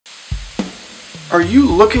Are you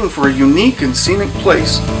looking for a unique and scenic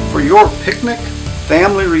place for your picnic,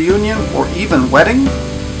 family reunion, or even wedding?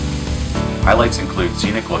 Highlights include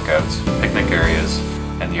scenic lookouts, picnic areas,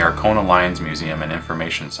 and the Arkona Lions Museum and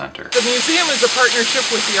Information Center. The museum is a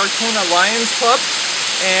partnership with the Arkona Lions Club,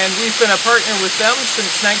 and we've been a partner with them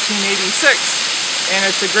since 1986, and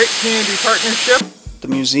it's a great community partnership. The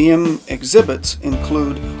museum exhibits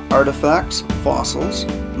include artifacts, fossils,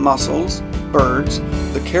 mussels, birds,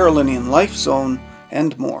 the Carolinian Life Zone,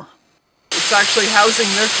 and more. It's actually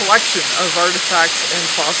housing their collection of artifacts and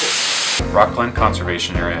fossils. Rock Glen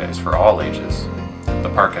Conservation Area is for all ages. The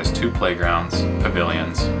park has 2 playgrounds,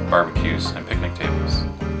 pavilions, barbecues, and picnic tables.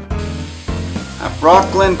 At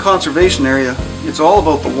Rock Glen Conservation Area, it's all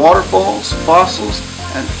about the waterfalls, fossils,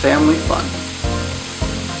 and family fun.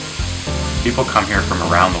 People come here from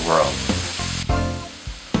around the world.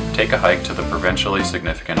 Take a hike to the provincially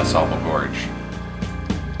significant Ausable Gorge.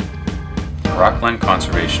 Rock Glen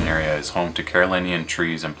Conservation Area is home to Carolinian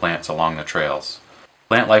trees and plants along the trails.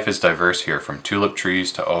 Plant life is diverse here, from tulip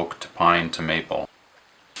trees to oak to pine to maple.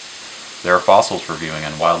 There are fossils for viewing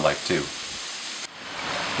and wildlife too.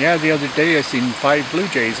 Yeah, the other day I seen 5 blue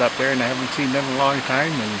jays up there and I haven't seen them in a long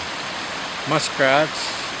time, and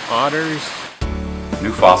muskrats, otters.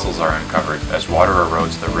 New fossils are uncovered as water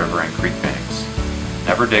erodes the river and creek banks.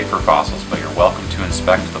 Never dig for fossils, but you're welcome to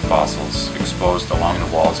inspect the fossils exposed along the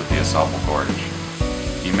walls of the Ausable Gorge.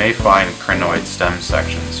 You may find crinoid stem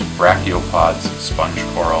sections, brachiopods, sponge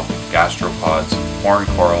coral, gastropods, horn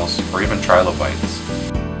corals, or even trilobites.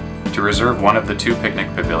 To reserve one of the 2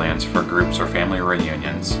 picnic pavilions for groups or family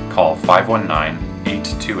reunions, call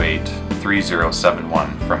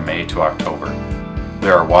 519-828-3071 from May to October.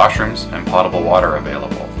 There are washrooms and potable water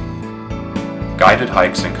available. Guided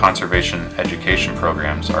hikes and conservation education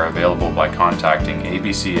programs are available by contacting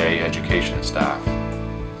ABCA education staff.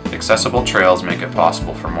 Accessible trails make it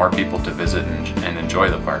possible for more people to visit and enjoy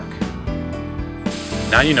the park.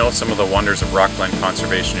 Now you know some of the wonders of Rock Glen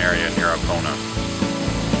Conservation Area near Arkona.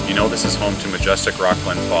 You know this is home to majestic Rock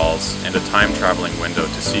Glen Falls and a time-traveling window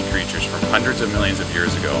to sea creatures from hundreds of millions of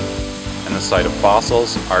years ago, and the site of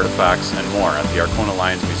fossils, artifacts, and more at the Arkona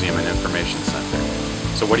Lions Museum and Information Center.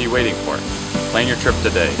 So what are you waiting for? Plan your trip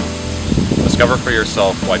today. Discover for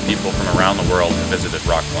yourself why people from around the world have visited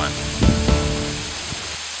Rock Glen.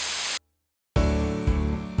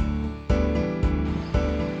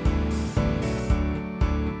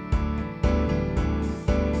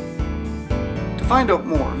 To find out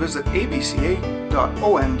more, visit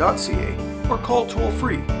abca.on.ca or call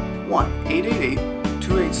toll-free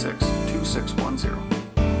 1-888-286-2610.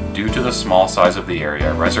 Due to the small size of the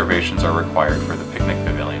area, reservations are required for the picnic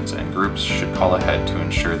pavilions, and groups should call ahead to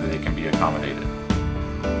ensure that they can be accommodated.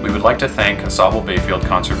 We would like to thank Ausable Bayfield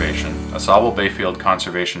Conservation, Ausable Bayfield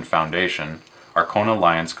Conservation Foundation, Arkona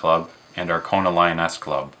Lions Club, and Arkona Lioness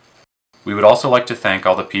Club. We would also like to thank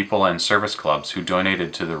all the people and service clubs who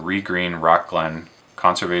donated to the Regreen Rock Glen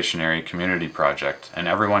Conservation Area Community Project, and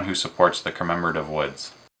everyone who supports the commemorative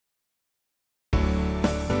woods.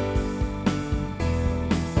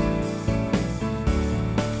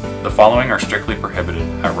 The following are strictly prohibited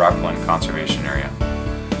at Rock Glen Conservation Area.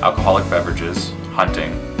 Alcoholic beverages,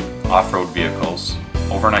 hunting, off-road vehicles,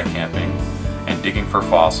 overnight camping, and digging for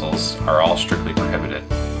fossils are all strictly prohibited.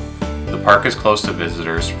 The park is closed to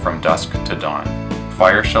visitors from dusk to dawn.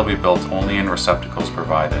 Fires shall be built only in receptacles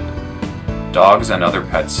provided. Dogs and other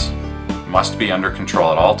pets must be under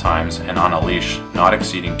control at all times and on a leash not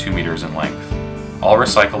exceeding 2 meters in length. All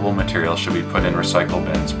recyclable materials should be put in recycle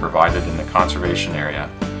bins provided in the conservation area,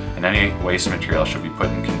 and any waste material should be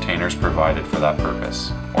put in containers provided for that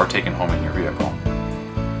purpose, or taken home in your vehicle.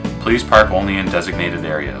 Please park only in designated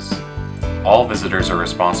areas. All visitors are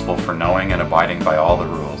responsible for knowing and abiding by all the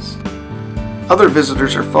rules. Other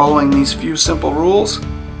visitors are following these few simple rules.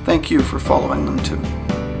 Thank you for following them too.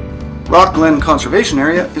 Rock Glen Conservation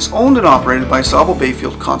Area is owned and operated by Ausable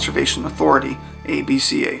Bayfield Conservation Authority,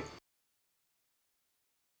 ABCA.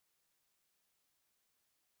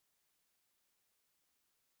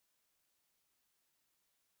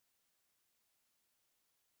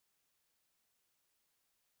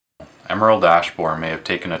 Emerald ash borer may have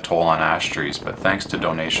taken a toll on ash trees, but thanks to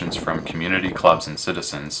donations from community clubs and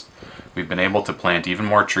citizens, we've been able to plant even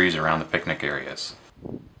more trees around the picnic areas.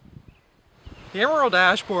 The emerald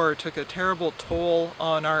ash borer took a terrible toll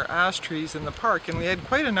on our ash trees in the park, and we had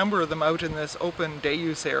quite a number of them out in this open day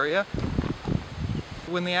use area.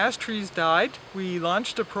 When the ash trees died, we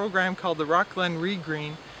launched a program called the Rock Glen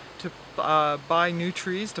Regreen to buy new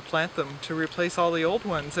trees to plant them to replace all the old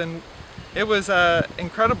ones, and it was an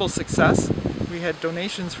incredible success. We had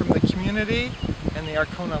donations from the community and the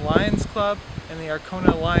Arkona Lions Club and the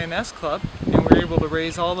Arkona Lioness Club, and we're able to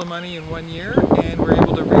raise all the money in 1 year, and we're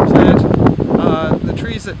able to replant the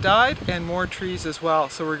trees that died and more trees as well.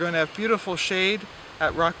 So we're going to have beautiful shade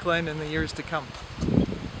at Rock Glen in the years to come.